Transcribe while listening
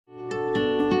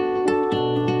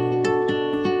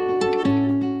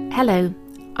Hello,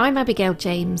 I'm Abigail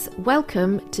James.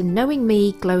 Welcome to Knowing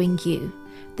Me, Glowing You,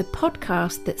 the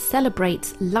podcast that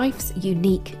celebrates life's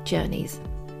unique journeys.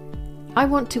 I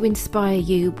want to inspire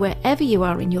you wherever you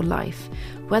are in your life,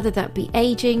 whether that be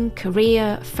aging,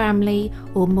 career, family,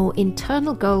 or more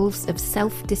internal goals of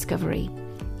self-discovery.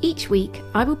 Each week,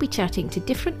 I will be chatting to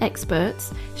different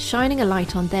experts, shining a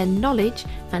light on their knowledge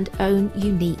and own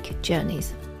unique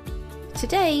journeys.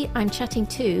 Today, I'm chatting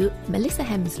to Melissa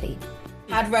Hemsley.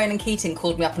 Had Ronan Keating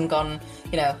called me up and gone,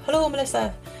 hello,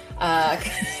 Melissa,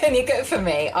 can you go for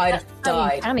me? I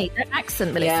died. Uncanny. That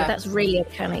accent, Melissa, yeah. That's really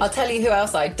uncanny. I'll tell you who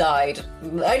else I died.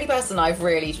 The only person I've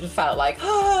really felt like,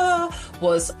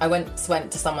 was I went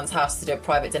to someone's house to do a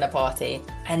private dinner party,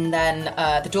 and then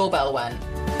the doorbell went.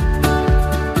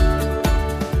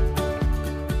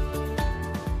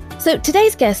 So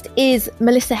today's guest is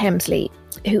Melissa Hemsley,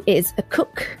 who is a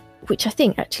cook, which I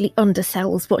think actually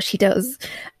undersells what she does.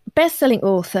 Best-selling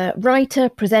author, writer,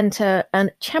 presenter, and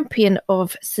champion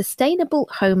of sustainable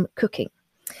home cooking.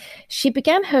 She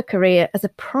began her career as a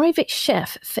private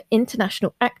chef for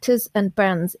international actors and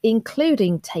brands,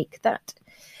 including Take That.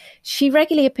 She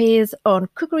regularly appears on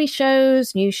cookery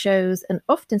shows, news shows, and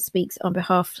often speaks on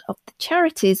behalf of the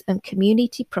charities and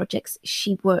community projects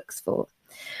she works for.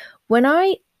 When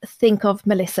I think of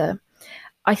Melissa,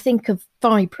 I think of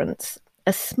vibrance.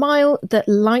 A smile that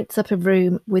lights up a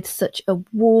room with such a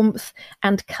warmth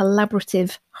and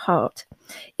collaborative heart.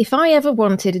 If I ever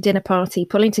wanted a dinner party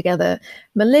pulling together,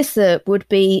 Melissa would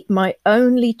be my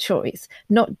only choice,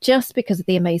 not just because of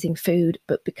the amazing food,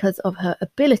 but because of her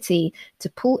ability to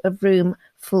pull a room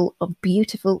full of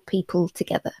beautiful people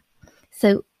together.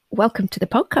 So welcome to the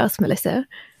podcast, Melissa.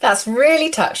 That's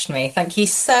really touched me. Thank you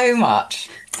so much.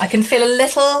 I can feel a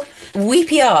little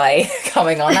weepy eye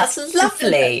coming on. That's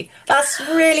lovely. That's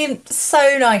really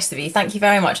so nice of you. Thank you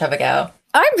very much, Abigail.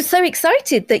 I'm so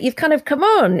excited that you've kind of come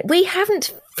on. We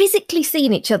haven't physically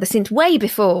seen each other since way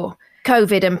before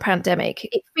COVID and pandemic.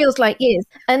 It feels like years.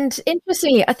 And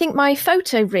interestingly, I think my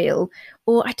photo reel,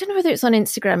 or I don't know whether it's on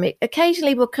Instagram, it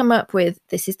occasionally will come up with,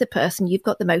 this is the person you've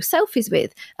got the most selfies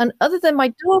with. And other than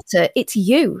my daughter, it's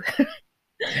you.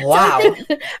 Wow.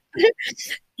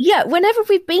 Yeah, whenever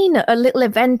we've been at a little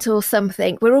event or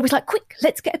something, we're always like, quick,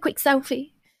 let's get a quick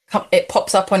selfie. It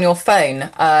pops up on your phone.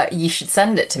 You should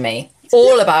send it to me.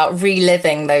 All about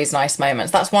reliving those nice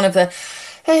moments. That's one of the...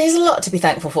 There's a lot to be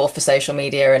thankful for social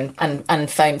media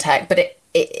and phone tech, but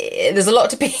there's a lot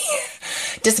to be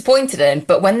disappointed in.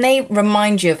 But when they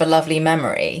remind you of a lovely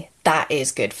memory, that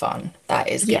is good fun. That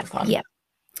is good fun. Yeah.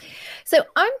 So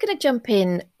I'm going to jump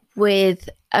in with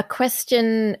a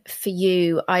question for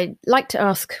you. I like to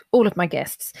ask all of my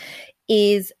guests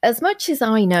is, as much as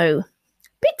I know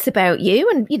bits about you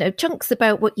and, chunks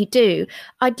about what you do,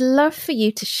 I'd love for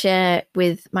you to share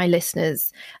with my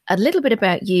listeners a little bit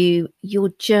about you, your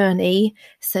journey,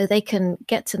 so they can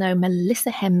get to know Melissa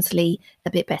Hemsley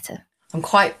a bit better. I'm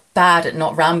quite bad at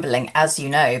not rambling, as you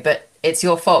know, but it's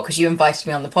your fault because you invited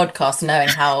me on the podcast knowing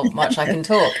how much I can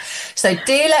talk. So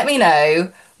do let me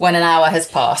know when an hour has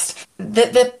passed.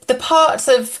 The parts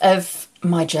of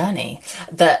my journey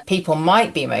that people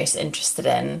might be most interested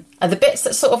in are the bits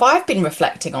that sort of I've been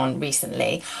reflecting on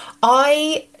recently.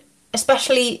 I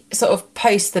especially sort of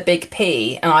post the big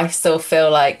P, and I still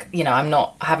feel like,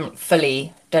 I haven't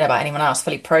fully, don't know about anyone else,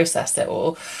 fully processed it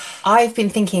all. I've been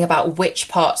thinking about which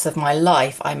parts of my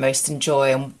life I most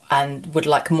enjoy and would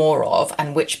like more of,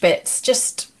 and which bits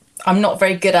just I'm not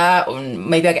very good at, or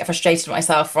maybe I get frustrated with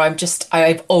myself,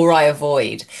 or I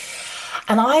avoid.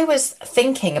 And I was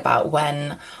thinking about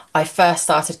when I first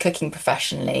started cooking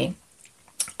professionally.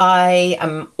 I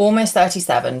am almost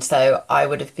 37, so I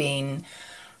would have been,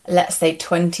 let's say,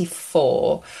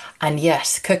 24. And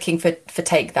yes, cooking for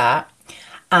Take That.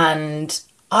 And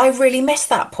I really missed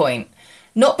that point.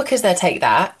 Not because they're Take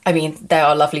That. I mean, they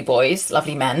are lovely boys,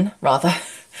 lovely men, rather.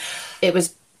 It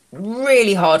was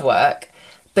really hard work.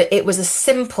 But it was a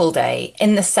simple day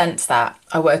in the sense that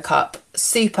I woke up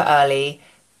super early,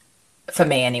 for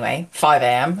me anyway, 5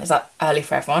 a.m. Is that early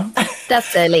for everyone?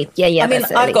 That's early. Yeah. I mean,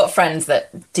 I've got friends that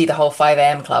do the whole 5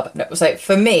 a.m. club. So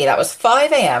for me, that was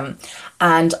 5 a.m.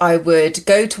 and I would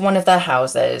go to one of their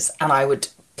houses and I would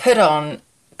put on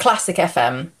Classic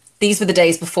FM. These were the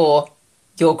days before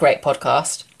your great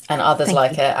podcast and others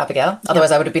like it, Abigail.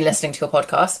 Otherwise, I would have been listening to your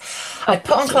podcast. I'd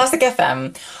put on Classic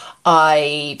FM.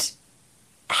 I'd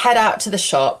head out to the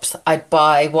shops. I'd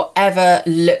buy whatever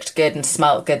looked good and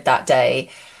smelt good that day.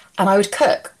 And I would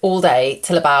cook all day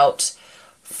till about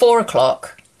 4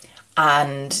 o'clock.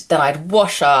 And then I'd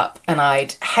wash up and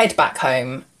I'd head back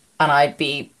home and I'd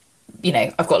be,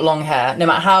 I've got long hair. No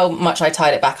matter how much I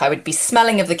tied it back, I would be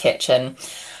smelling of the kitchen.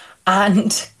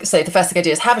 And so the first thing I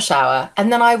do is have a shower,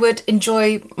 and then I would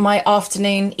enjoy my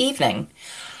afternoon, evening.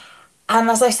 And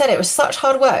as I said, it was such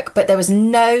hard work, but there was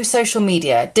no social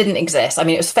media, didn't exist. I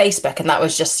mean, it was Facebook, and that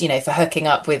was just, for hooking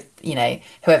up with,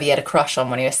 whoever you had a crush on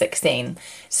when you were 16.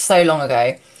 So long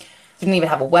ago. Didn't even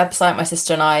have a website, my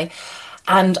sister and I.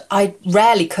 And I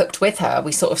rarely cooked with her.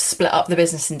 We sort of split up the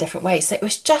business in different ways. So it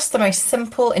was just the most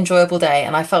simple, enjoyable day.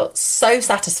 And I felt so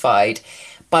satisfied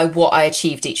by what I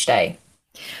achieved each day.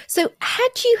 So,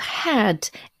 had you had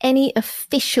any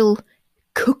official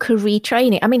cookery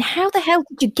training? I mean, how the hell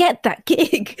did you get that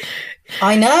gig?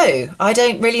 I know. I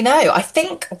don't really know. I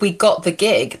think we got the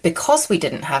gig because we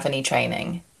didn't have any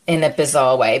training in a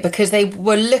bizarre way, because they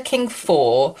were looking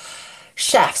for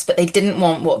chefs, but they didn't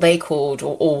want what they called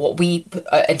or what we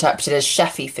interpreted as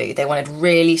chefy food. They wanted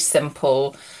really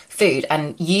simple food.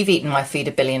 And you've eaten my food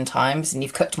a billion times and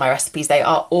you've cooked my recipes. They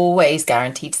are always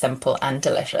guaranteed simple and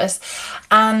delicious.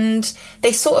 And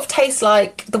they sort of taste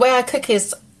like, the way I cook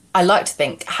is, I like to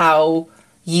think how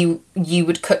you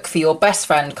would cook for your best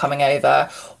friend coming over,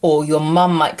 or your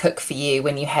mum might cook for you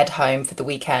when you head home for the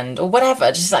weekend, or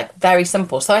whatever, just like very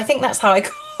simple. So I think that's how I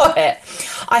got it.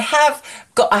 I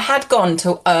had gone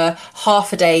to a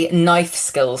half a day knife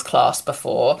skills class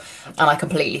before, and I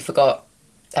completely forgot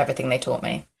everything they taught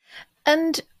me.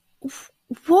 And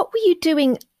what were you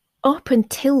doing up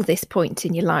until this point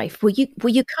in your life? Were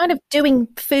you kind of doing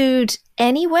food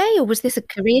anyway, or was this a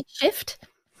career shift?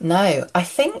 No, I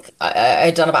think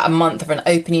I'd done about a month of an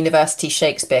Open University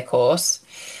Shakespeare course,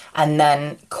 and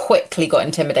then quickly got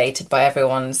intimidated by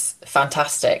everyone's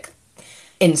fantastic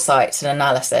insights and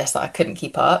analysis that I couldn't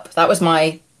keep up. That was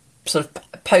my sort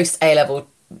of post A-level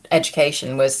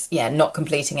education, was, not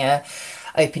completing a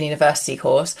Open University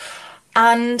course.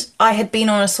 And I had been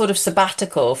on a sort of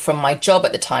sabbatical from my job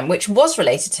at the time, which was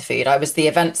related to food. I was the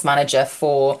events manager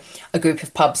for a group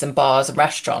of pubs and bars and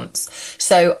restaurants.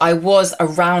 So I was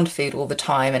around food all the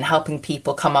time and helping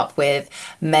people come up with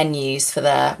menus for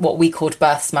their, what we called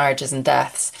births, marriages and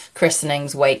deaths,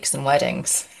 christenings, wakes and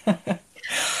weddings.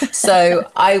 So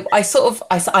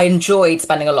I enjoyed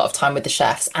spending a lot of time with the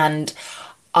chefs. And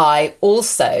I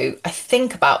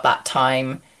think about that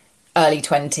time, early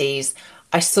 20s,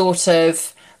 I sort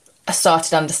of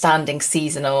started understanding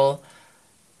seasonal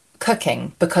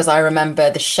cooking, because I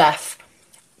remember the chef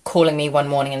calling me one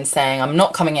morning and saying, I'm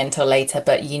not coming in till later,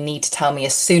 but you need to tell me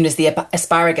as soon as the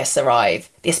asparagus arrive.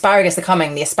 The asparagus are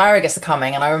coming, the asparagus are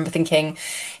coming. And I remember thinking,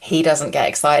 he doesn't get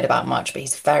excited about much, but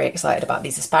he's very excited about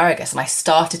these asparagus. And I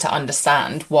started to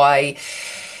understand why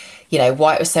it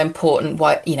was so important,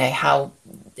 why, how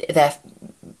they're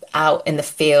out in the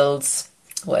fields,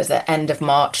 what is it, end of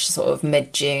March, sort of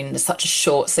mid-June. There's such a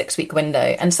short 6-week window.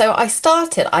 And so I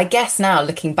started, I guess now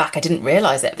looking back, I didn't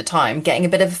realise it at the time, getting a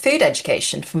bit of a food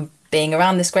education from being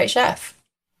around this great chef.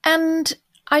 And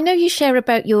I know you share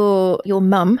about your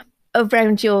mum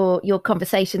around your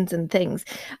conversations and things.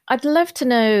 I'd love to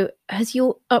know, has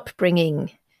your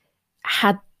upbringing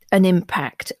had an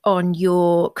impact on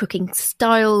your cooking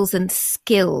styles and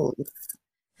skills?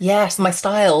 Yes, my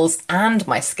styles and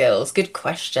my skills. Good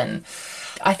question.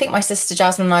 I think my sister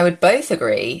Jasmine and I would both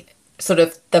agree, sort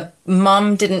of the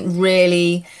mum didn't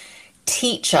really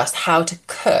teach us how to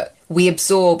cook. We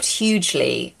absorbed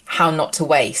hugely how not to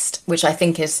waste, which I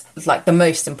think is like the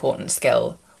most important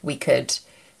skill we could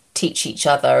teach each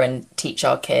other and teach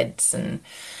our kids, and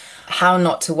how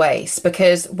not to waste.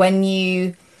 Because Doug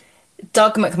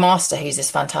McMaster, who's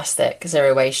this fantastic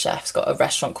zero waste chef, has got a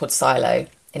restaurant called Silo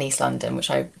in East London,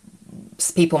 which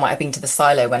people might have been to the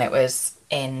Silo when it was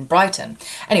in Brighton.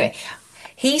 Anyway,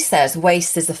 he says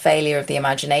waste is a failure of the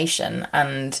imagination,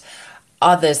 and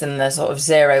others in the sort of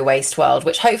zero waste world,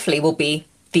 which hopefully will be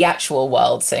the actual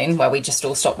world soon, where we just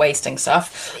all stop wasting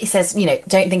stuff. He says,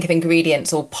 don't think of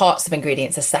ingredients or parts of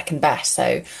ingredients as second best.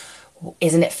 So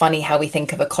isn't it funny how we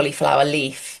think of a cauliflower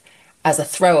leaf as a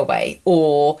throwaway?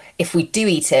 Or if we do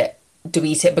eat it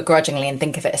begrudgingly and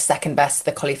think of it as second best to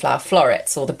the cauliflower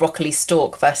florets, or the broccoli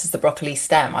stalk versus the broccoli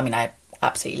stem. I mean, I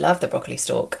absolutely love the broccoli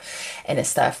stalk in a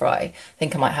stir fry. I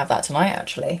think I might have that tonight,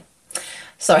 actually.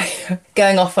 Sorry,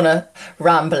 going off on a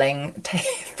rambling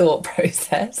thought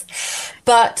process.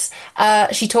 But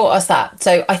she taught us that.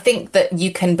 So I think that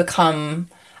you can become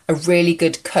a really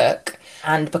good cook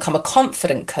and become a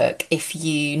confident cook if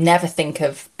you never think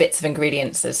of bits of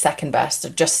ingredients as second best, or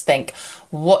just think,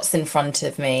 what's in front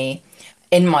of me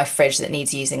in my fridge that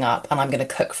needs using up, and I'm going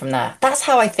to cook from there. That's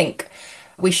how I think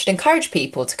we should encourage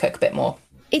people to cook a bit more.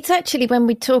 It's actually, when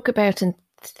we talk about and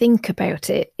think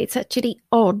about it, it's actually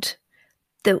odd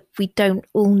that we don't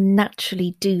all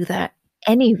naturally do that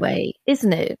anyway,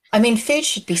 isn't it? I mean, food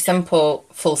should be simple,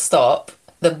 full stop.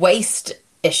 the waste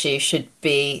issue should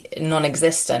be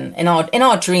non-existent in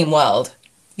our dream world.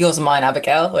 Yours and mine,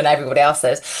 Abigail, and everybody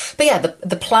else's. But yeah,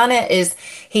 the planet is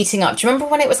heating up. Do you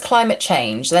remember when it was climate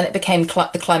change? Then it became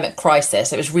the climate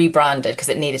crisis. It was rebranded because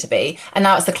it needed to be, and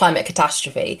now it's the climate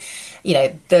catastrophe. You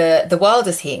know, the world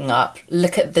is heating up.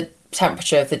 Look at the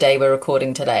temperature of the day we're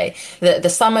recording today. The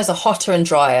summers are hotter and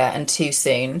drier and too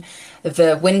soon.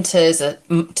 The winters are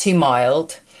too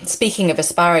mild. Speaking of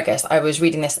asparagus, I was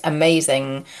reading this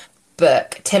amazing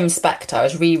book, Tim Spector. I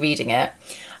was rereading it.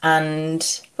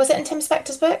 And was it in Tim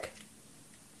Spector's book?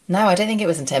 No, I don't think it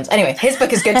was in Tim's. Anyway, his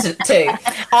book is good too.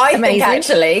 I think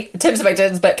actually Tim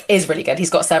Spector's book is really good.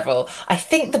 He's got several. I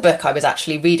think the book I was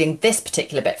actually reading this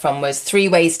particular bit from was Three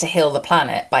Ways to Heal the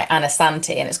Planet by Anna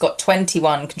Santi, and it's got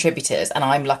 21 contributors, and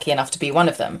I'm lucky enough to be one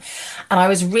of them. And I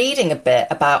was reading a bit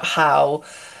about how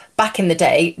back in the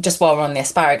day, just while we're on the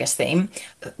asparagus theme,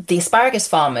 the asparagus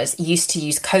farmers used to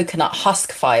use coconut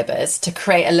husk fibres to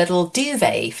create a little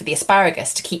duvet for the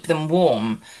asparagus to keep them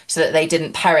warm so that they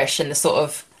didn't perish in the sort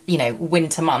of, you know,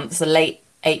 winter months, the late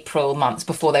April months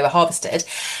before they were harvested.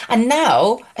 And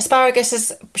now asparagus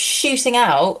is shooting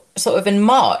out sort of in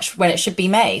March when it should be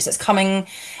May. So it's coming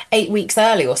 8 weeks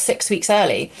early or 6 weeks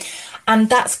early. And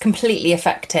that's completely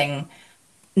affecting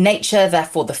nature,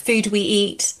 therefore the food we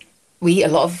eat. We eat a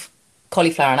lot of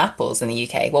cauliflower and apples in the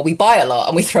UK. Well, we buy a lot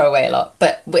and we throw away a lot,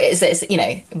 but it's you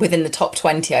know, within the top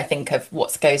 20, I think, of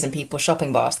what goes in people's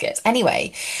shopping baskets.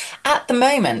 Anyway, at the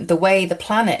moment, the way the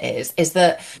planet is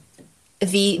that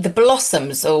the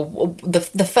blossoms or the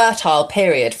fertile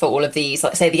period for all of these,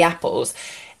 like say the apples,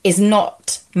 is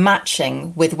not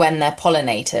matching with when their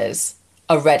pollinators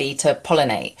are ready to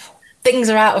pollinate. Things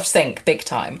are out of sync big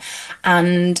time.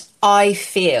 And I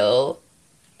feel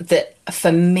that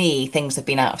for me, things have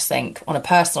been out of sync on a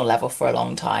personal level for a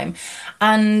long time.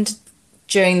 And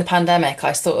during the pandemic,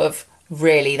 I sort of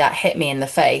really, that hit me in the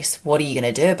face. What are you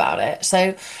going to do about it?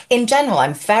 So in general,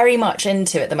 I'm very much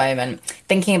into at the moment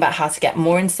thinking about how to get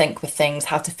more in sync with things,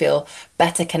 how to feel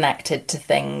better connected to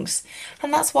things.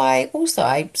 And that's why also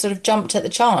I sort of jumped at the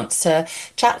chance to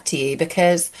chat to you,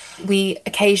 because we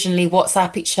occasionally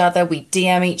WhatsApp each other, we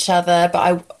DM each other,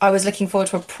 but I was looking forward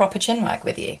to a proper chinwag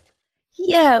with you.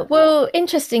 Yeah, well,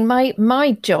 interesting.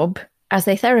 My job as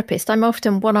a therapist, I'm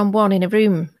often one-on-one in a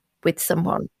room with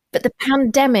someone. But the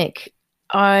pandemic,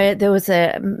 there was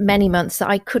many months that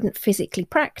I couldn't physically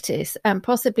practice, and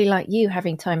possibly like you,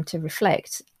 having time to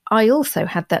reflect. I also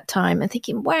had that time and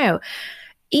thinking, wow,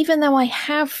 even though I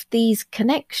have these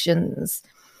connections,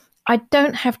 I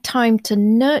don't have time to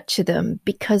nurture them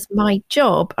because my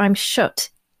job, I'm shut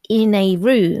in a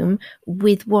room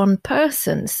with one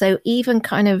person. So even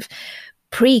kind of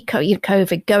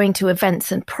pre-COVID, going to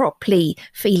events and properly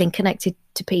feeling connected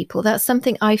to people, that's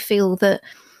something I feel that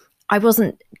I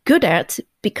wasn't good at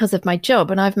because of my job.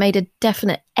 And I've made a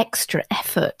definite extra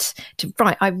effort to,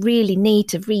 I really need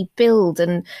to rebuild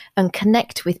and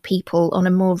connect with people on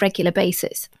a more regular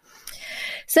basis.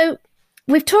 So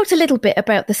we've talked a little bit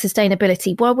about the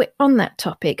sustainability. While we're on that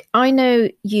topic, I know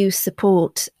you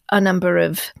support a number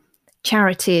of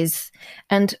charities,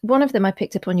 and one of them I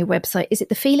picked up on your website. Is it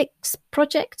the Felix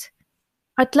Project?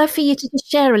 I'd love for you to just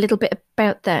share a little bit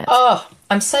about that. Oh,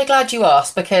 I'm so glad you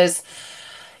asked, because,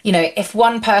 you know, if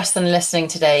one person listening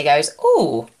today goes,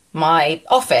 oh, my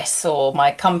office or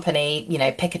my company, you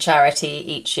know, pick a charity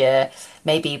each year,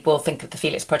 maybe we'll think of the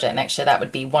Felix Project next year, that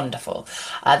would be wonderful.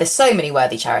 There's so many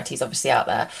worthy charities obviously out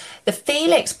there. The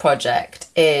Felix Project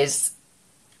is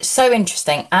so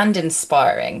interesting and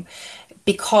inspiring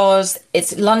because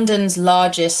it's London's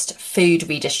largest food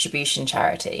redistribution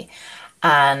charity.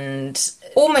 And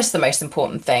almost the most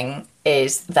important thing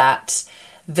is that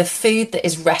the food that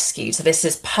is rescued, so this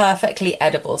is perfectly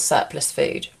edible surplus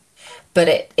food,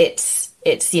 but it's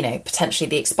you know, potentially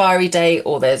the expiry date,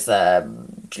 or there's a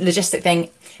logistic thing.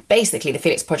 Basically, the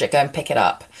Felix Project go and pick it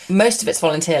up. Most of it's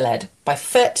volunteer-led by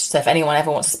foot, so if anyone ever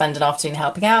wants to spend an afternoon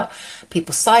helping out,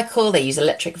 people cycle, they use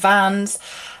electric vans.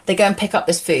 They go and pick up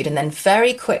this food, and then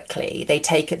very quickly they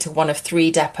take it to one of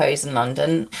 3 depots in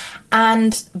London,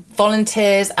 and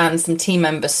volunteers and some team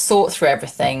members sort through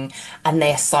everything and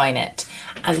they assign it.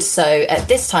 And so at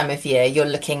this time of year, you're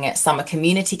looking at summer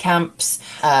community camps.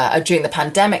 During the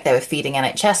pandemic, they were feeding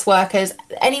NHS workers.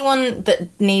 Anyone that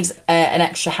needs an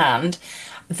extra hand,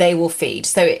 they will feed.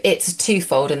 So it's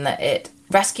twofold in that it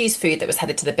rescues food that was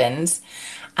headed to the bins,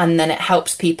 and then it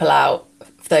helps people out,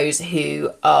 those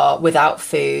who are without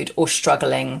food or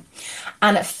struggling.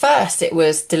 And at first it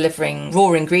was delivering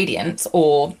raw ingredients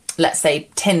or let's say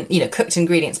cooked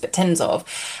ingredients, but tins of.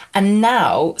 And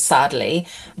now, sadly,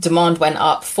 demand went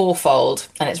up fourfold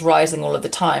and it's rising all of the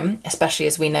time, especially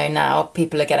as we know now,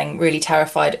 people are getting really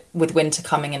terrified with winter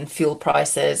coming and fuel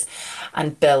prices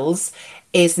and bills,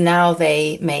 is now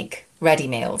they make ready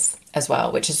meals as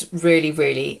well, which is really,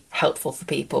 really helpful for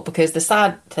people. Because the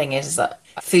sad thing is that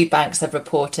food banks have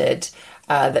reported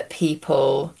that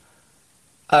people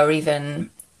are even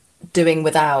doing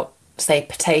without, say,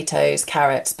 potatoes,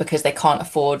 carrots, because they can't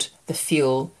afford the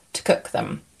fuel to cook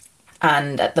them.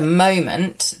 And at the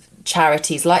moment,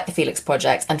 charities like the Felix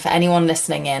Project, and for anyone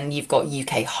listening in, you've got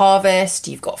UK Harvest,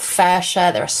 you've got Fair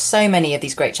Share. There are so many of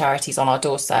these great charities on our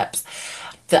doorsteps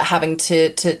that are having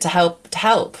to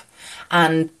help.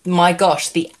 And my gosh,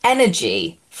 the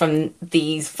energy from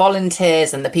these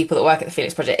volunteers and the people that work at the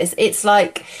Felix Project, it's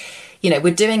like,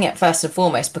 we're doing it first and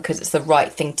foremost because it's the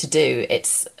right thing to do.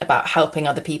 It's about helping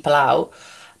other people out.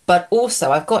 But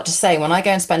also, I've got to say, when I go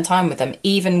and spend time with them,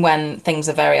 even when things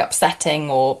are very upsetting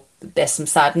or there's some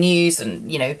sad news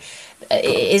and, it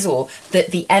is all,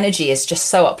 the energy is just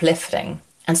so uplifting.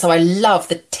 And so I love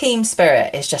the team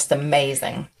spirit is just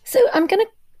amazing. So I'm going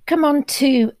to come on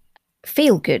to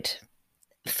Feel Good.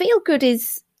 Feel Good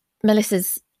is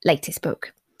Melissa's latest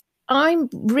book. I'm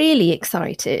really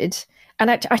excited. And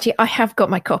actually, I have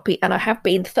got my copy and I have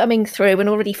been thumbing through and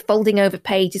already folding over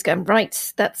pages going,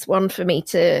 right, that's one for me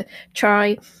to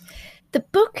try. The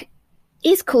book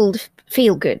is called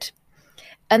Feel Good.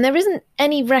 And there isn't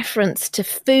any reference to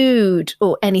food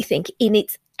or anything in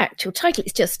its actual title.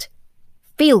 It's just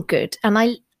Feel Good. And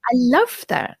I love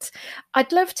that.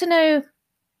 I'd love to know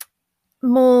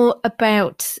more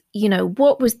about,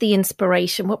 what was the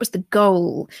inspiration? What was the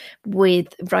goal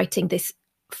with writing this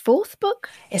fourth book?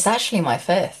 It's actually my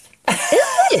fifth. Is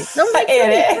it? Oh my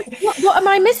God. What am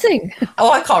I missing? Oh,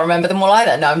 I can't remember them all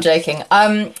either. No, I'm joking.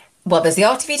 Well, there's The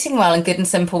Art of Eating Well and Good and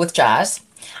Simple with Jazz.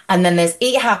 And then there's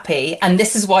Eat Happy. And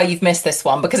this is why you've missed this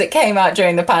one, because it came out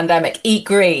during the pandemic. Eat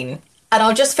Green. And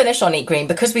I'll just finish on Eat Green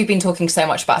because we've been talking so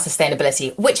much about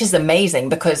sustainability, which is amazing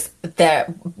because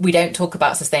we don't talk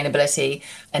about sustainability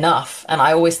enough. And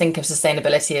I always think of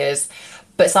sustainability as,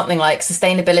 but something like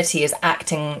sustainability is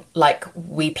acting like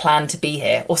we plan to be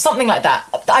here or something like that.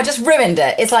 I just ruined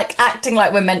it. It's like acting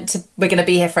like we're going to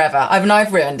be here forever.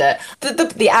 I've ruined it.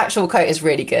 The actual quote is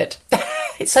really good.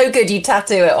 It's so good you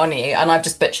tattoo it on you, and I've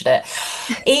just butchered it.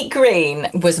 Eat Green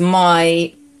was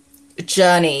my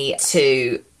journey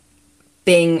to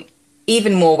being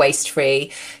even more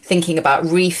waste-free, thinking about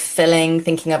refilling,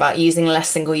 thinking about using less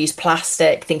single-use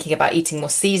plastic, thinking about eating more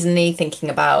seasonally, thinking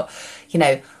about,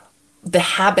 the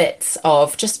habits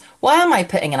of just, why am I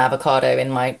putting an avocado in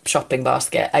my shopping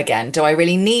basket again? Do I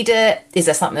really need it? Is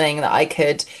there something that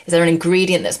is there an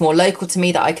ingredient that's more local to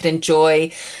me that I could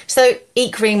enjoy? So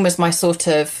Eat Green was my sort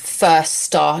of first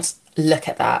start look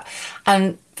at that.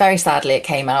 And very sadly, it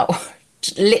came out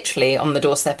literally on the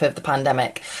doorstep of the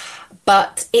pandemic.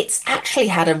 But it's actually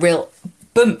had a real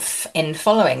boomph in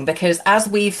following because as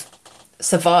we've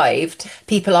survived,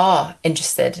 people are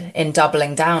interested in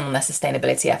doubling down on their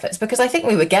sustainability efforts because I think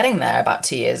we were getting there about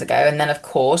 2 years ago. And then, of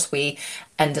course, we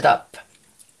ended up,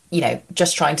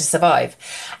 just trying to survive.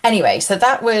 Anyway, so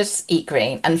that was Eat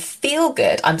Green. And Feel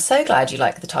Good, I'm so glad you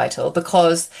like the title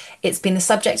because it's been the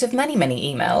subject of many,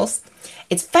 many emails.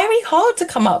 It's very hard to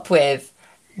come up with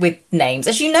names.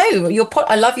 As you know,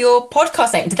 I love your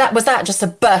podcast name. Was that just a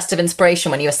burst of inspiration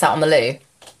when you were sat on the loo?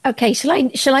 Okay, shall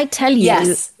I tell you?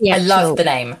 Yes, I love the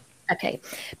name. Okay,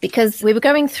 because we were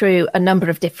going through a number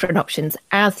of different options,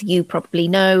 as you probably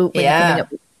know, when you're coming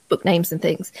up with book names and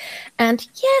things. And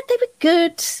they were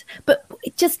good, but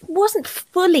it just wasn't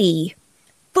fully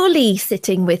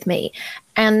sitting with me.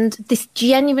 And this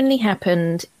genuinely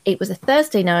happened. It was a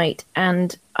Thursday night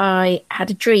and I had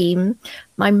a dream.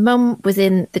 My mum was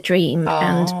in the dream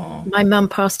and my mum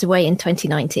passed away in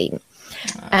 2019.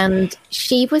 And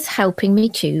she was helping me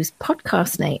choose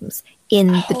podcast names in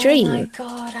the dream. Oh my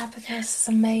God, Abacus is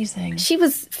amazing. She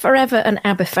was forever an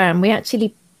ABBA fan. We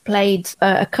actually played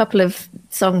a couple of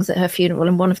songs at her funeral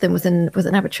and one of them was an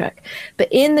ABBA track. But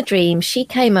in the dream, she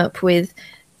came up with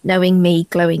Knowing Me,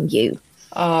 Glowing You.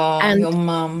 Oh, and your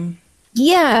mum.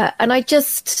 Yeah, and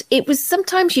it was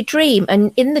sometimes you dream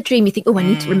and in the dream you think, I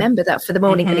need to remember that for the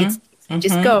morning, and it's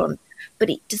just gone. But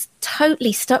it just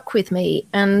totally stuck with me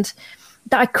and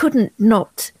that I couldn't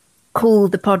not call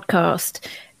the podcast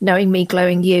Knowing Me,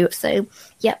 Glowing You. So,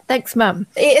 yeah, thanks, Mum.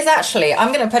 It is actually,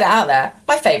 I'm going to put it out there,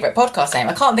 my favourite podcast name.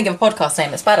 I can't think of a podcast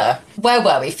name that's better. Where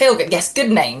were we? Feel Good. Yes,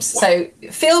 good names. So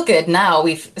Feel Good, now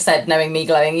we've said Knowing Me,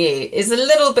 Glowing You, is a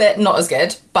little bit not as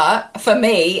good. But for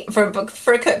me, for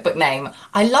a cookbook name,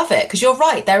 I love it. Because you're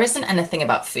right, there isn't anything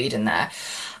about food in there.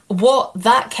 What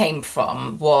that came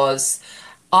from was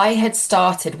I had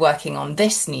started working on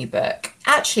this new book,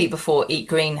 actually before Eat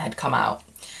Green had come out,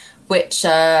 which...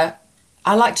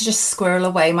 I like to just squirrel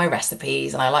away my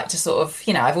recipes, and I like to sort of,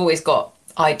 I've always got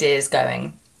ideas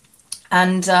going.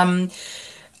 And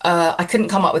I couldn't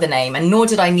come up with a name, and nor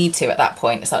did I need to at that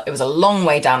point. So it was a long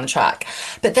way down the track.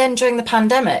 But then during the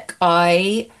pandemic,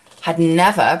 I had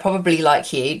never, probably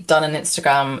like you, done an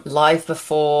Instagram live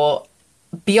before,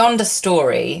 beyond a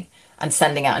story and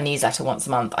sending out a newsletter once a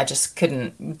month. I just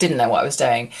didn't know what I was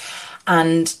doing.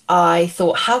 And I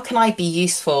thought, how can I be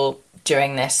useful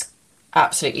during this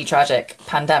absolutely tragic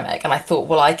pandemic? And I thought,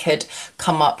 well, I could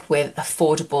come up with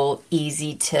affordable,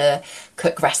 easy to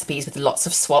cook recipes with lots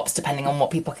of swaps depending on what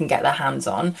people can get their hands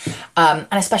on, and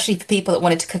especially for people that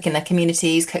wanted to cook in their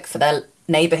communities, cook for their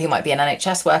neighbour who might be an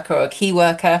NHS worker or a key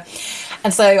worker.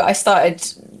 And so I started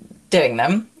doing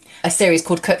them, a series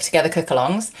called Cook Together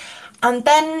Cook-alongs. And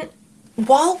then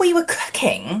while we were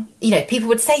cooking, people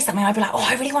would say something, I'd be like, oh,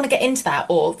 I really want to get into that,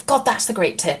 or God, that's a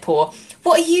great tip, or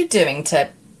what are you doing to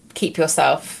keep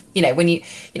yourself, when you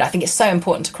I think it's so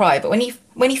important to cry, but when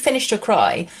you finished your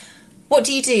cry, what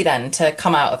do you do then to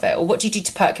come out of it, or what do you do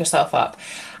to perk yourself up?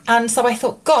 And so I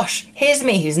thought, gosh, here's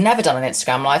me who's never done an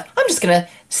Instagram live. I'm just going to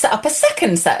set up a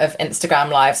second set of Instagram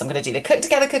lives. I'm going to do the Cook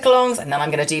Together Cook-alongs, and then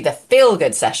I'm going to do the Feel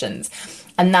Good sessions.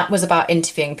 And that was about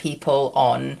interviewing people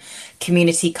on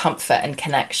community, comfort and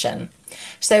connection.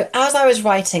 So as I was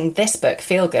writing this book,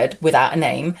 Feel Good, without a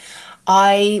name,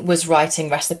 I was writing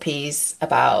recipes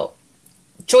about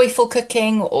joyful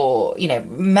cooking, or,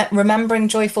 remembering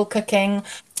joyful cooking.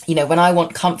 When I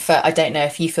want comfort, I don't know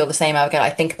if you feel the same, Abigail,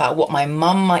 I think about what my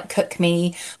mum might cook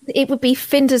me. It would be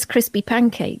Finder's crispy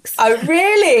pancakes. Oh,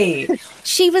 really?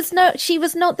 She was not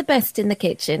the best in the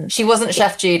kitchen. She wasn't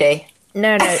Chef Judy.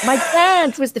 No. My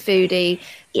dad was the foodie.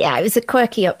 Yeah, it was a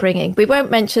quirky upbringing. We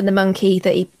won't mention the monkey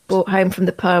that he brought home from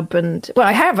the pub. And, well,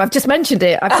 I've just mentioned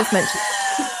it.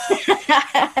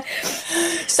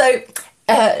 So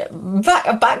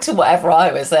back to whatever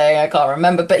I was saying, I can't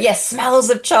remember. But yes, smells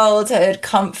of childhood,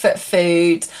 comfort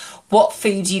food, what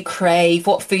food you crave,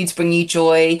 what foods bring you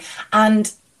joy.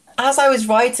 And as I was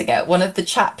writing it, one of the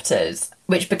chapters,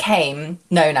 which became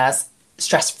known as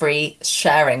Stress-Free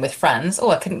Sharing with Friends. Oh,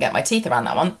 I couldn't get my teeth around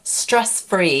that one.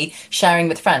 Stress-Free Sharing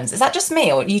with Friends. Is that just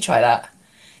me, or you try that?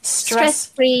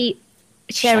 Stress-free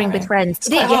sharing with friends. It's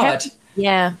quite hard.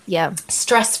 Yeah.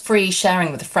 Stress-free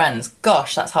sharing with friends.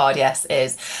 Gosh, that's hard. Yes, it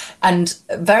is. And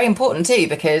very important too,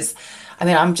 because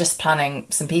I'm just planning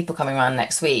some people coming around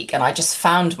next week, and I just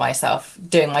found myself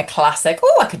doing my classic,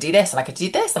 oh, I could do this, and I could do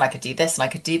this, and I could do this, and I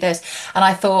could do this. And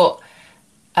I thought,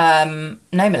 no,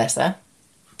 Melissa,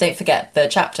 don't forget the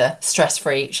chapter,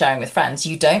 stress-free sharing with friends.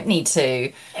 You don't need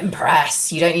to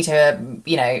impress. You don't need to,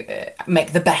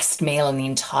 make the best meal in the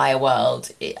entire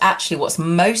world. Actually, what's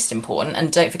most important,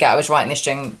 and don't forget I was writing this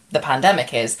during the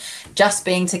pandemic, is just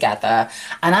being together.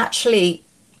 And actually,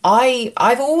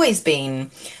 I've always been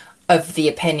of the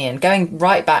opinion, going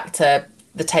right back to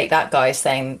the Take That guys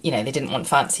saying, they didn't want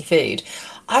fancy food.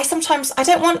 I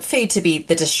don't want food to be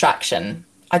the distraction.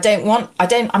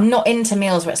 I'm not into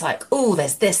meals where it's like, oh,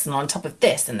 there's this and on top of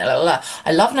this and blah, blah, blah.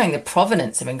 I love knowing the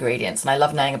provenance of ingredients, and I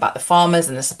love knowing about the farmers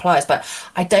and the suppliers, but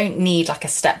I don't need like a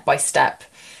step-by-step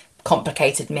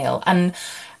complicated meal. And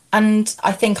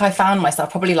I think I found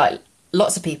myself, probably like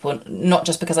lots of people, not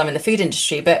just because I'm in the food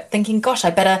industry, but thinking, gosh, I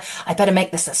better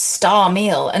make this a star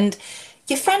meal. And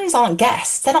your friends aren't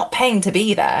guests. They're not paying to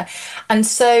be there. And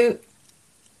so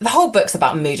the whole book's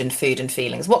about mood and food and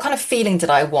feelings. What kind of feeling did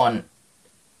I want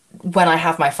when I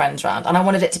have my friends around? And I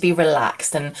wanted it to be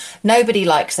relaxed, and nobody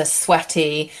likes a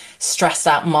sweaty, stressed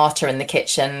out martyr in the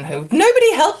kitchen who,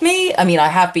 nobody help me. I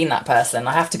have been that person.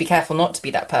 I have to be careful not to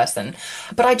be that person,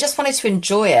 but I just wanted to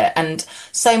enjoy it. And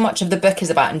so much of the book is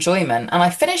about enjoyment. And I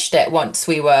finished it once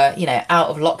we were, out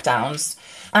of lockdowns,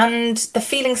 and the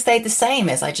feeling stayed the same.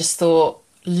 As I just thought,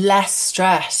 less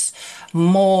stress,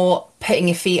 more putting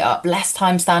your feet up, less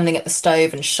time standing at the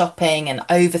stove and shopping and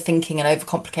overthinking and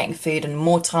overcomplicating food, and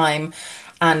more time.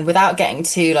 And without getting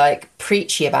too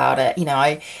preachy about it,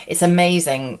 it's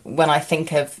amazing when I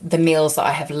think of the meals that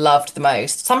I have loved the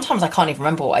most. Sometimes I can't even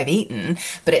remember what I've eaten,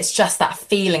 but it's just that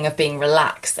feeling of being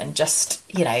relaxed and just,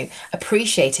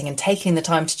 appreciating and taking the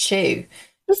time to chew.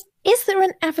 Is there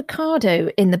an avocado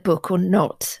in the book or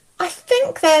not? I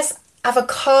think there's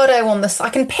avocado on the. I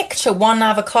can picture one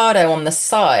avocado on the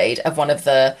side of one of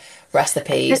the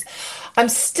recipes. I'm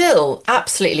still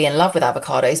absolutely in love with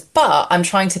avocados, but I'm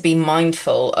trying to be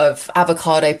mindful of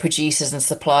avocado producers and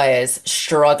suppliers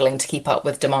struggling to keep up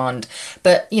with demand.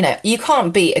 But, you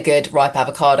can't beat a good ripe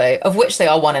avocado, of which they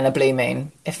are one in a blue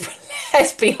moon. If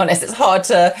let's be honest, it's hard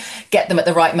to get them at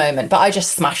the right moment, but I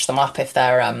just smash them up if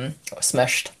they're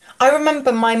smushed. I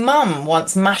remember my mum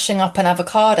once mashing up an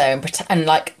avocado and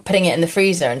like putting it in the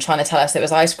freezer and trying to tell us it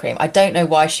was ice cream. I don't know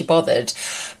why she bothered,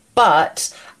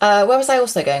 but where was I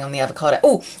also going on the avocado?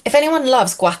 Oh, if anyone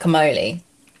loves guacamole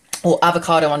or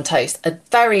avocado on toast, a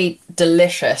very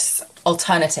delicious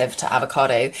alternative to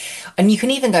avocado, and you can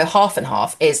even go half and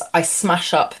half, is I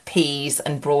smash up peas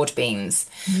and broad beans.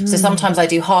 So sometimes I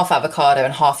do half avocado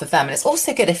and half of them. And it's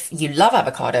also good if you love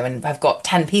avocado and have got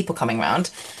 10 people coming round.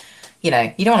 You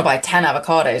don't want to buy 10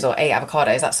 avocados or 8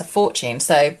 avocados. That's a fortune.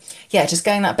 So yeah, just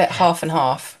going that bit half and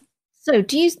half. So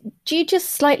do you just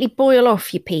slightly boil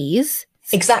off your peas?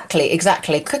 Exactly,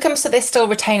 exactly. Cook them so they're still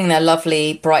retaining their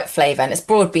lovely bright flavour. And it's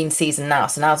broad bean season now,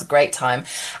 so now's a great time.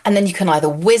 And then you can either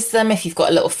whiz them if you've got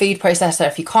a little food processor.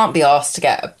 If you can't be asked to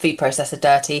get a food processor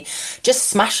dirty, just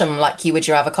smash them like you would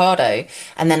your avocado.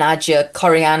 And then add your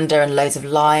coriander and loads of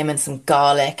lime and some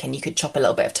garlic. And you could chop a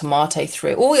little bit of tomato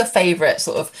through. All your favourite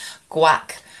sort of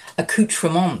guac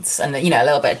accoutrements. And, a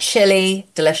little bit of chili.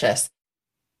 Delicious.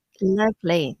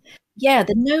 Lovely. Yeah,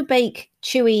 the no bake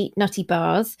chewy nutty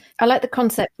bars. I like the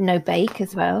concept no bake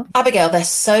as well. Abigail, they're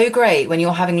so great when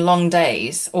you're having long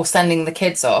days or sending the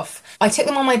kids off. I took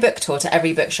them on my book tour to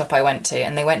every bookshop I went to,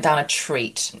 and they went down a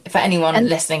treat. For anyone And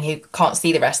listening who can't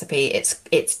see the recipe,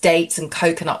 it's dates and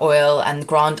coconut oil and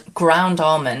ground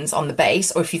almonds on the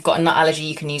base, or if you've got a nut allergy,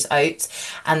 you can use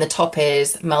oats. And the top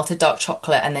is melted dark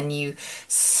chocolate, and then you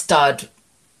stud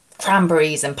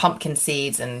cranberries and pumpkin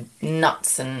seeds and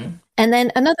nuts and and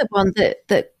then another one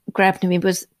that grabbed me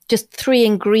was just 3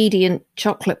 ingredient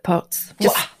chocolate pots.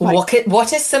 Just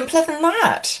what is simpler than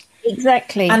that?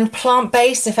 exactly. And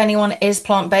plant-based, if anyone is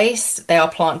plant-based, they are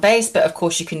plant-based, but of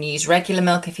course you can use regular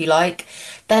milk if you like.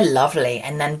 They're lovely.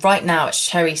 And then right now it's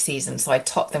cherry season, so I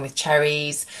top them with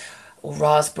cherries or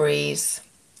raspberries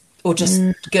or just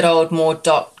good old more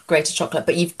dark grated chocolate.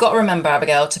 But you've got to remember,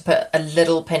 Abigail, to put a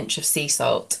little pinch of sea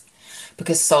salt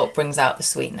because salt brings out the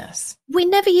sweetness. We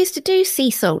never used to do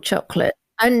sea salt chocolate.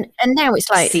 And now it's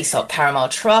like Sea salt caramel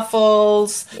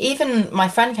truffles. Even my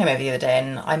friend came over the other day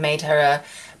and I made her a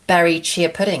berry chia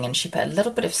pudding and she put a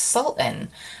little bit of salt in.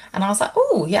 And I was like,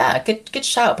 oh yeah, good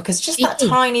shout, because just that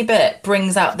tiny bit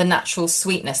brings out the natural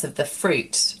sweetness of the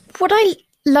fruit. what I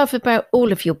love about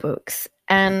all of your books,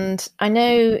 and I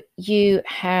know you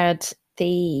had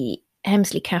the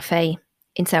Hemsley Cafe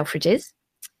in Selfridges,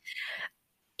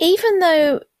 even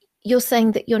though you're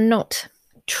saying that you're not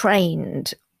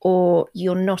trained or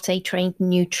you're not a trained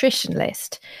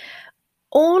nutritionist,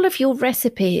 all of your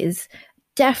recipes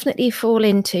definitely fall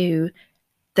into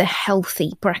the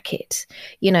healthy bracket.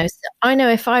 So I know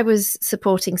if I was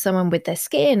supporting someone with their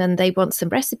skin and they want some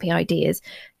recipe ideas,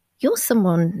 you're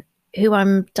someone who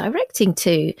I'm directing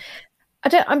to. I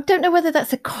don't know whether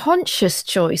that's a conscious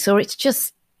choice or it's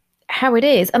just how it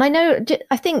is. And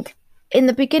I think in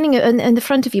the beginning and in the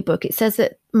front of your book, it says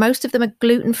that most of them are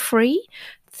gluten-free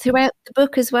throughout the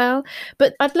book as well.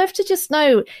 But I'd love to just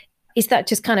know, is that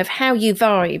just kind of how you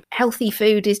vibe? Healthy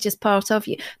food is just part of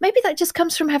you. Maybe that just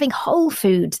comes from having whole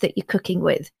foods that you're cooking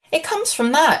with. It comes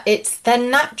from that. They're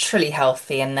naturally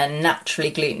healthy and they're naturally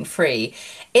gluten-free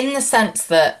in the sense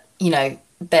that,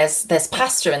 there's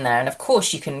pasta in there, and of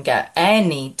course you can get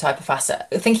any type of pasta.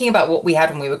 Thinking about what we had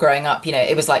when we were growing up,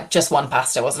 it was like just one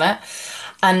pasta, wasn't it?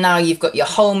 And now you've got your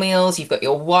whole meals, you've got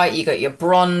your white, you've got your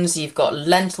bronze, you've got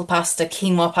lentil pasta,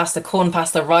 quinoa pasta, corn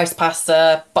pasta, rice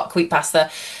pasta, buckwheat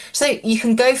pasta. So you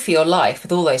can go for your life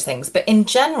with all those things. But in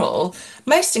general,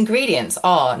 most ingredients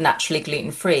are naturally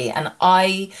gluten-free. And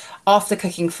after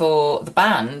cooking for the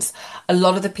bands, a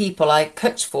lot of the people I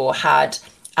cooked for had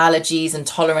allergies and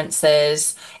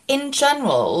tolerances. In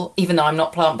general, even though I'm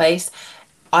not plant-based,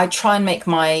 I try and make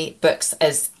my books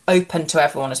as open to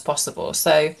everyone as possible.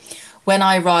 So when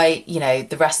I write,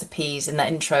 the recipes in the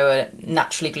intro are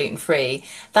naturally gluten-free,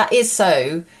 that is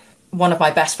so. One of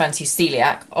my best friends who's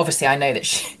celiac, obviously I know that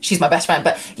she's my best friend,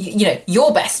 but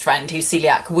your best friend who's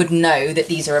celiac would know that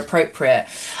these are appropriate.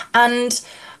 And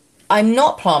I'm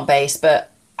not plant-based,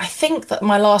 but I think that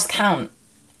my last count,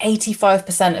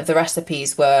 85% of the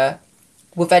recipes were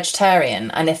vegetarian,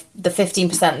 and if the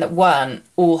 15% that weren't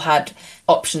all had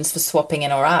options for swapping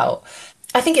in or out.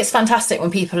 I think it's fantastic when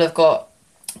people have got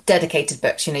dedicated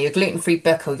books, you know, your gluten-free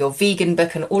book or your vegan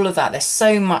book and all of that. There's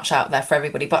so much out there for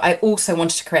everybody. But I also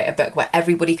wanted to create a book where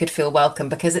everybody could feel welcome,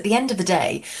 because at the end of the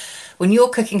day, when you're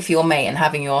cooking for your mate and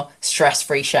having your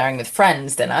stress-free sharing with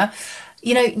friends dinner,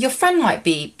 you know, your friend might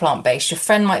be plant-based, your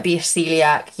friend might be a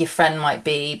celiac, your friend might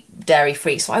be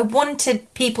dairy-free. So I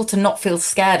wanted people to not feel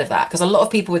scared of that, because a lot of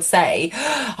people would say,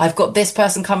 I've got this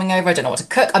person coming over, I don't know what to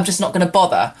cook, I'm just not going to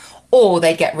bother. Or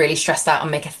they'd get really stressed out and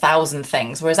make 1,000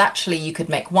 things, whereas actually you could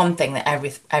make one thing that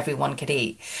everyone could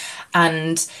eat.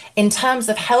 And in terms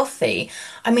of healthy,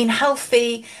 I mean,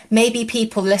 healthy, maybe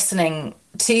people listening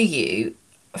to you,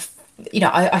 you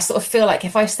know, I sort of feel like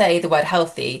if I say the word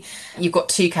healthy, you've got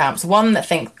two camps. One that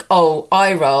think, oh,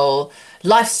 eye roll,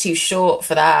 life's too short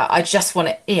for that. I just want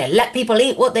to, you know, let people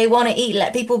eat what they want to eat,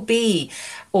 let people be.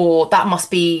 Or that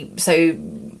must be so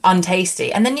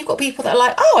untasty. And then you've got people that are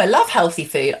like, oh, I love healthy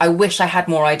food. I wish I had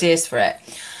more ideas for it.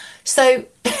 So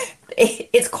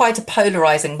it's quite a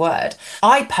polarizing word.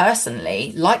 I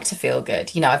personally like to feel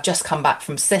good. You know, I've just come back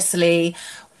from Sicily,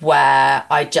 where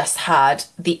I just had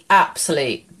the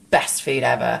absolute best food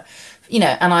ever. You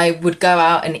know, and I would go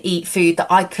out and eat food that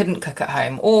I couldn't cook at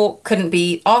home or couldn't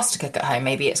be asked to cook at home.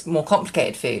 Maybe it's more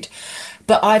complicated food.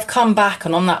 But I've come back,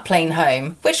 and on that plane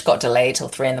home, which got delayed till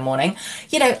 3 a.m,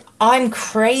 you know, I'm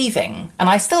craving, and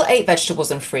I still ate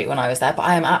vegetables and fruit when I was there, but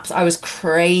I was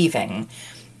craving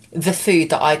the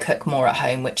food that I cook more at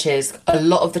home, which is a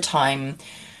lot of the time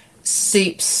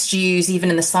soups, stews, even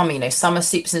in the summer, you know, summer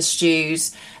soups and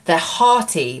stews. They're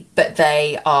hearty, but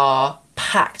they are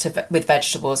packed with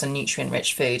vegetables and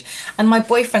nutrient-rich food. And my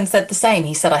boyfriend said the same.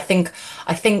 He said,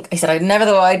 he said, I never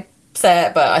thought I'd say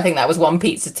it, but I think that was one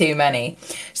pizza too many.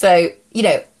 So, you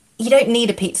know, you don't need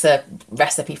a pizza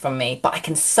recipe from me, but I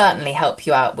can certainly help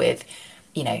you out with,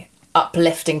 you know,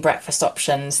 uplifting breakfast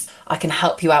options. I can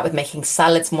help you out with making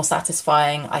salads more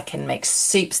satisfying. I can make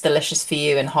soups delicious for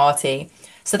you and hearty.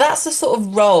 So that's the sort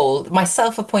of role, my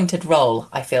self-appointed role,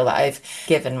 I feel that I've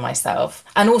given myself.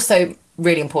 And also,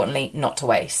 really importantly, not to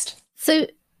waste. So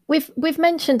we've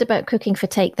mentioned about cooking for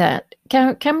Take That.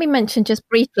 Can we mention just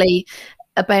briefly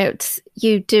about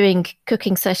you doing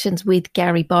cooking sessions with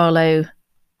Gary Barlow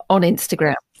on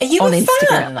Instagram? Are you a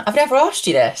fan? I've never asked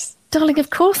you this. Darling, of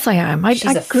course I am. I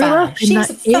grew up in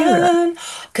that era.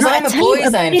 Because I'm a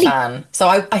Boyzone fan. So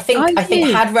I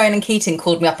think had Ronan Keating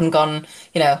called me up and gone,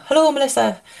 you know, hello,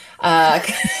 Melissa,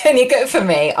 can you cook for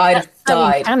me? I'd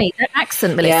died. Uncanny. That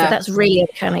accent, Melissa, yeah. That's really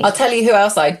uncanny. I'll tell you who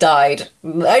else I died.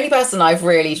 The only person I've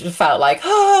really felt like,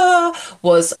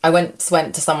 was I went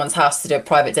to someone's house to do a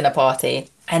private dinner party.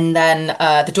 And then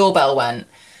the doorbell went,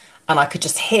 and I could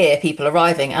just hear people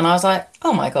arriving. And I was like,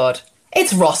 oh my God,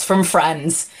 it's Ross from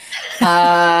Friends.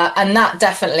 And that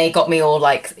definitely got me all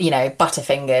like, you know,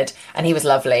 butterfingered, and he was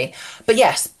lovely. But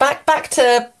yes, back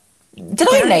to, did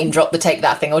I name drop the Take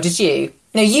That thing, or did you?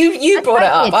 No, you brought it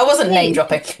up. I wasn't name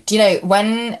dropping. Do you know,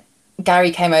 when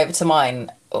Gary came over to mine,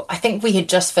 I think we had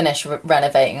just finished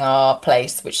renovating our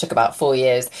place, which took about 4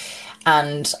 years.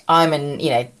 And I'm in,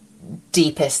 you know,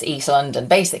 deepest East London,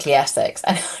 basically Essex.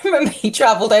 And I remember he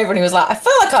travelled over and he was like, I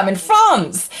feel like I'm in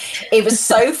France. It was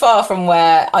so far from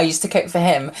where I used to cook for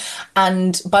him.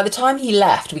 And by the time he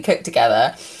left, we cooked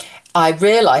together. I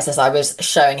realised as I was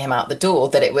showing him out the door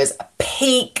that it was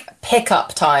peak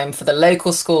pickup time for the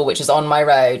local school, which is on my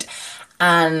road.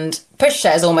 And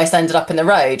pushchairs almost ended up in the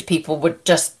road. People were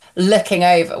just looking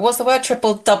over. What's the word?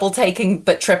 Double taking,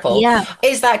 but triple. Yeah.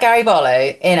 Is that Gary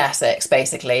Barlow in Essex,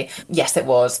 basically? Yes, it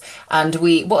was. And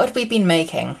what had we been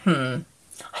making?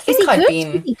 I think I'd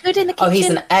been... Is he good in the kitchen? Oh, he's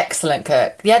an excellent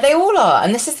cook. Yeah, they all are.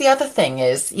 And this is the other thing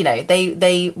is, you know,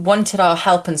 they wanted our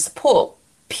help and support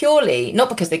purely, not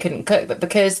because they couldn't cook, but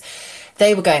because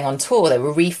they were going on tour, they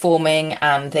were reforming,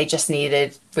 and they just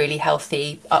needed really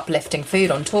healthy, uplifting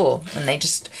food on tour. And they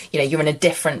just, you know, you're in a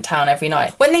different town every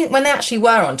night. When they actually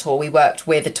were on tour, we worked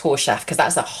with a tour chef, because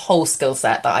that's a whole skill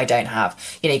set that I don't have.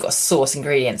 You know, you've got to source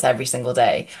ingredients every single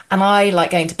day. And I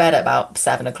like going to bed at about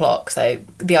 7 o'clock. So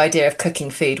the idea of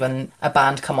cooking food when a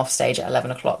band come off stage at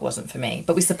 11 o'clock wasn't for me.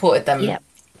 But we supported them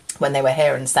when they were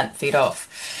here and sent food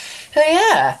off. So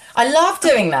yeah, I love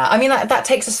doing that. I mean, that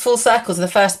takes us full circle to the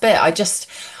first bit.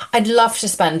 I'd love to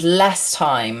spend less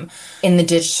time in the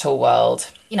digital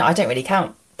world. You know, I don't really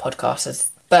count podcasters,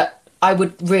 but I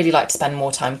would really like to spend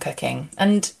more time cooking.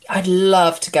 And I'd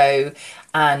love to go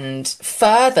and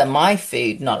further my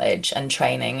food knowledge and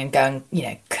training and go and, you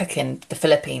know, cook in the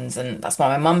Philippines. And that's where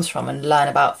my mum's from, and learn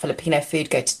about Filipino food,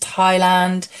 go to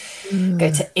Thailand, go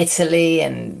to Italy,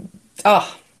 and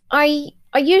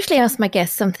I usually ask my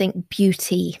guests something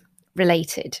beauty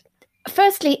related.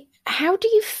 Firstly, how do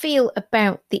you feel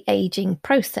about the aging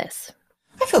process?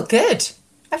 I feel good.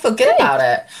 I feel good Great. about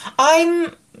it.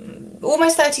 I'm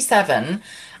almost 37.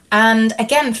 And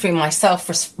again, through my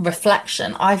self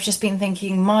reflection, I've just been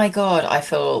thinking, my God, I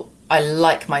feel I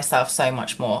like myself so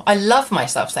much more. I love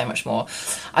myself so much more.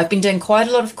 I've been doing quite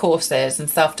a lot of courses and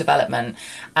self development.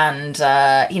 And,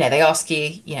 they ask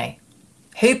you,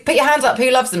 who put your hands up, who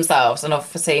loves themselves? And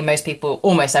obviously, most people,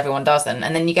 almost everyone doesn't.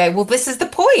 And then you go, well, this is the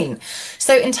point.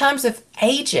 So, in terms of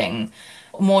aging,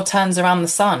 more turns around the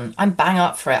sun. I'm bang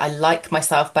up for it. I like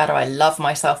myself better. I love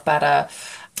myself better.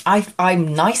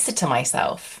 I'm nicer to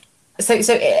myself. So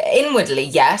inwardly,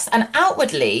 yes, and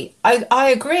outwardly, I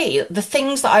agree. The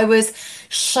things that I was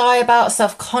shy about,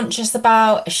 self-conscious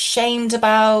about, ashamed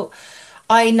about,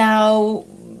 I now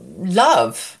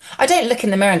love. I don't look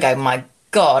in the mirror and go, my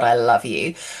God, I love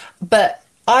you. But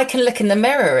I can look in the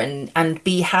mirror and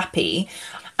be happy.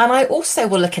 And I also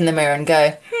will look in the mirror and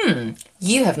go,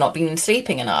 you have not been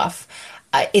sleeping enough.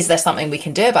 Is there something we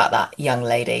can do about that, young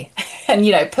lady? And,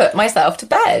 put myself to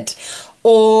bed.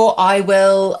 Or I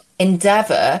will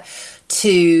endeavour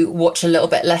to watch a little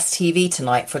bit less TV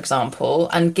tonight, for example,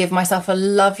 and give myself a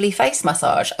lovely face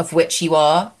massage, of which you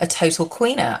are a total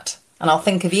queen at. And I'll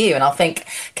think of you and I'll think,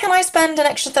 can I spend an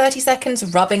extra 30 seconds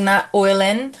rubbing that oil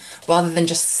in rather than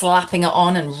just slapping it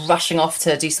on and rushing off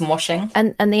to do some washing?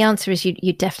 And the answer is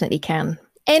you definitely can.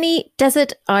 Any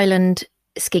desert island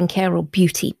skincare or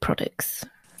beauty products?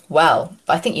 Well,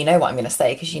 I think you know what I'm going to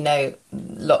say because you know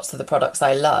lots of the products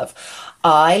I love.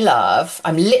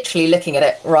 I'm literally looking at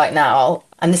it right now,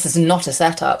 and this is not a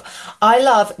setup.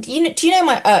 Do you know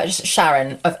my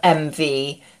Sharon of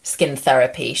MV Skin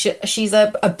Therapy? She's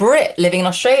a Brit living in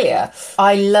Australia.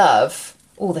 I love,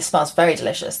 oh, this smells very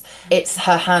delicious. It's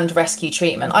her hand rescue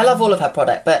treatment. I love all of her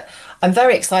product, but I'm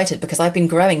very excited because I've been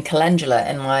growing calendula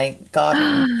in my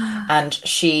garden and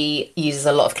she uses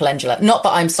a lot of calendula. Not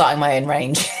that I'm starting my own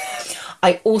range.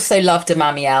 I also love de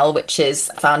Mamiel, which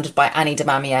is founded by Annie de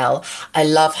Mamiel. I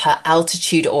love her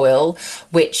altitude oil,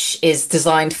 which is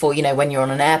designed for, when you're on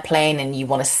an airplane and you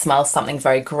want to smell something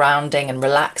very grounding and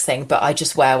relaxing. But I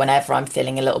just wear whenever I'm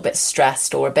feeling a little bit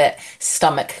stressed or a bit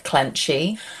stomach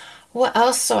clenchy. What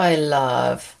else do I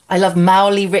love? I love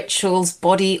Mowley Rituals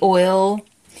body oil.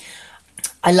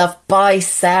 I love By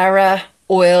Sarah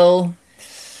oil.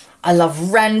 I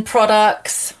love Ren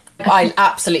products. I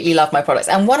absolutely love my products.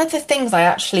 And one of the things I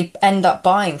actually end up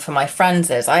buying for my friends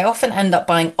is I often end up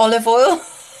buying olive oil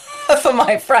for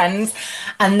my friends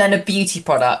and then a beauty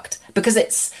product because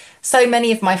it's so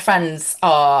many of my friends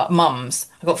are mums.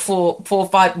 I've got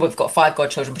five, we've got 5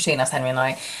 godchildren between us, Henry and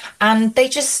I. And they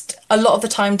just, a lot of the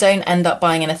time, don't end up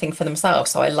buying anything for themselves.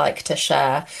 So I like to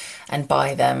share and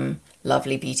buy them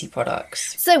lovely beauty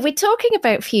products. So we're talking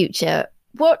about future.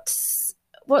 What's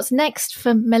next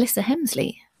for Melissa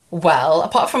Hemsley? Well,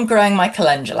 apart from growing my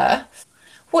calendula,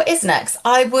 what is next?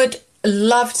 I would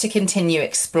love to continue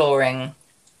exploring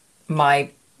my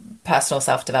personal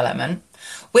self-development,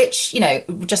 which,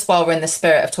 just while we're in the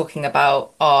spirit of talking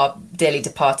about our dearly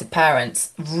departed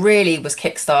parents, really was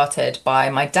kickstarted by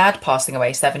my dad passing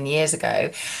away 7 years ago.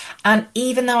 And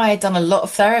even though I had done a lot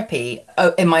of therapy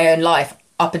in my own life,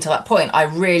 up until that point, I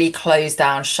really closed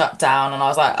down, shut down, and I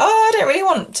was like, oh, I don't really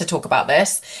want to talk about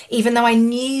this, even though I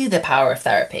knew the power of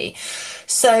therapy.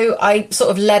 So I sort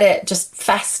of let it just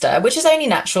fester, which is only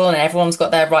natural, and everyone's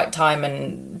got their right time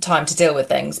and time to deal with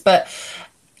things. But,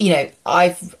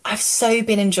 I've so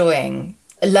been enjoying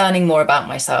learning more about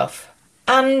myself.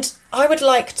 And I would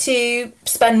like to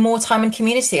spend more time in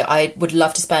community. I would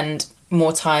love to spend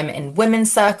more time in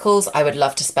women's circles. I would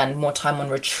love to spend more time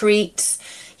on retreats.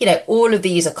 All of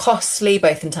these are costly,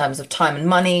 both in terms of time and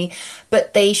money,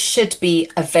 but they should be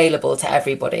available to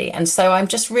everybody. And so I'm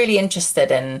just really interested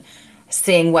in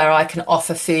seeing where I can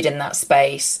offer food in that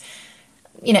space.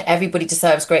 Everybody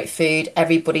deserves great food.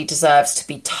 Everybody deserves to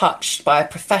be touched by a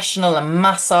professional and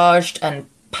massaged and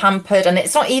pampered. And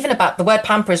it's not even about, the word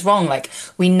pamper is wrong. Like,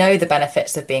 we know the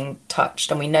benefits of being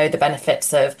touched and we know the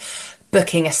benefits of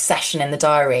booking a session in the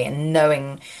diary and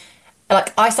knowing.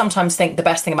 Like, I sometimes think the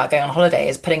best thing about going on holiday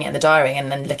is putting it in the diary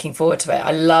and then looking forward to it.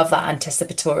 I love that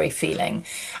anticipatory feeling.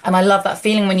 And I love that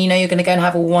feeling when you know you're going to go and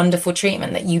have a wonderful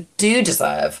treatment that you do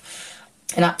deserve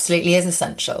and absolutely is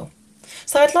essential.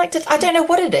 So I'd like to, I don't know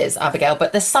what it is, Abigail,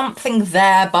 but there's something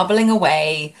there bubbling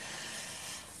away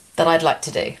that I'd like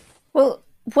to do. Well,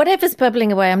 whatever's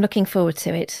bubbling away, I'm looking forward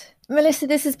to it. Melissa,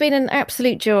 this has been an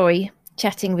absolute joy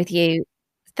chatting with you.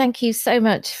 Thank you so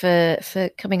much for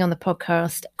coming on the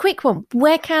podcast. Quick one,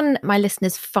 where can my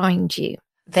listeners find you?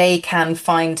 They can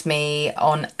find me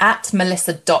on at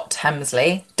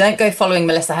melissa.hemsley. Don't go following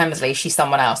Melissa Hemsley. She's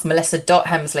someone else.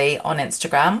 Melissa.hemsley on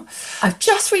Instagram. I've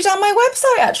just redone my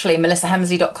website, actually,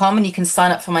 melissahemsley.com, and you can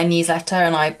sign up for my newsletter,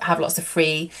 and I have lots of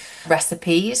free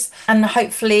recipes. And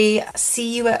hopefully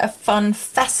see you at a fun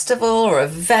festival or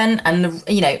event and,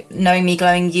 you know, Knowing Me,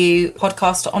 Glowing You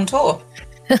podcast on tour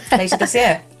later this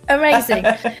year. Amazing.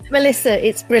 Melissa,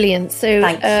 it's brilliant. So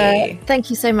Thank you. Thank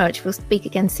you so much. We'll speak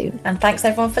again soon. And thanks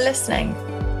everyone for listening.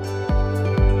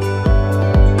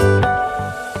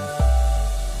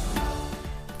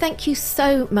 Thank you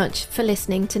so much for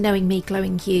listening to Knowing Me,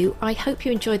 Glowing You. I hope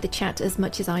you enjoyed the chat as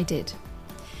much as I did.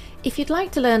 If you'd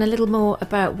like to learn a little more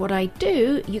about what I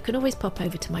do, you can always pop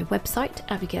over to my website,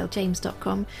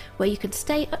 abigailjames.com, where you can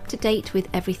stay up to date with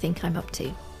everything I'm up to.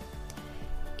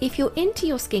 If you're into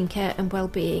your skincare and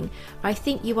well-being, I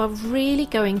think you are really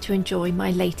going to enjoy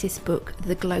my latest book,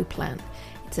 The Glow Plan.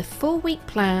 It's a 4-week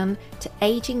plan to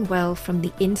aging well from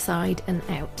the inside and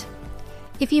out.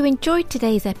 If you enjoyed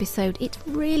today's episode, it's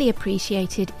really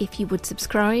appreciated if you would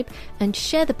subscribe and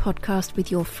share the podcast with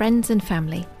your friends and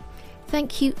family.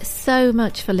 Thank you so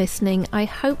much for listening. I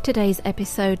hope today's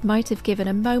episode might have given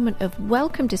a moment of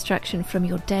welcome distraction from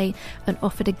your day and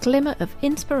offered a glimmer of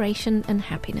inspiration and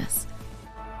happiness.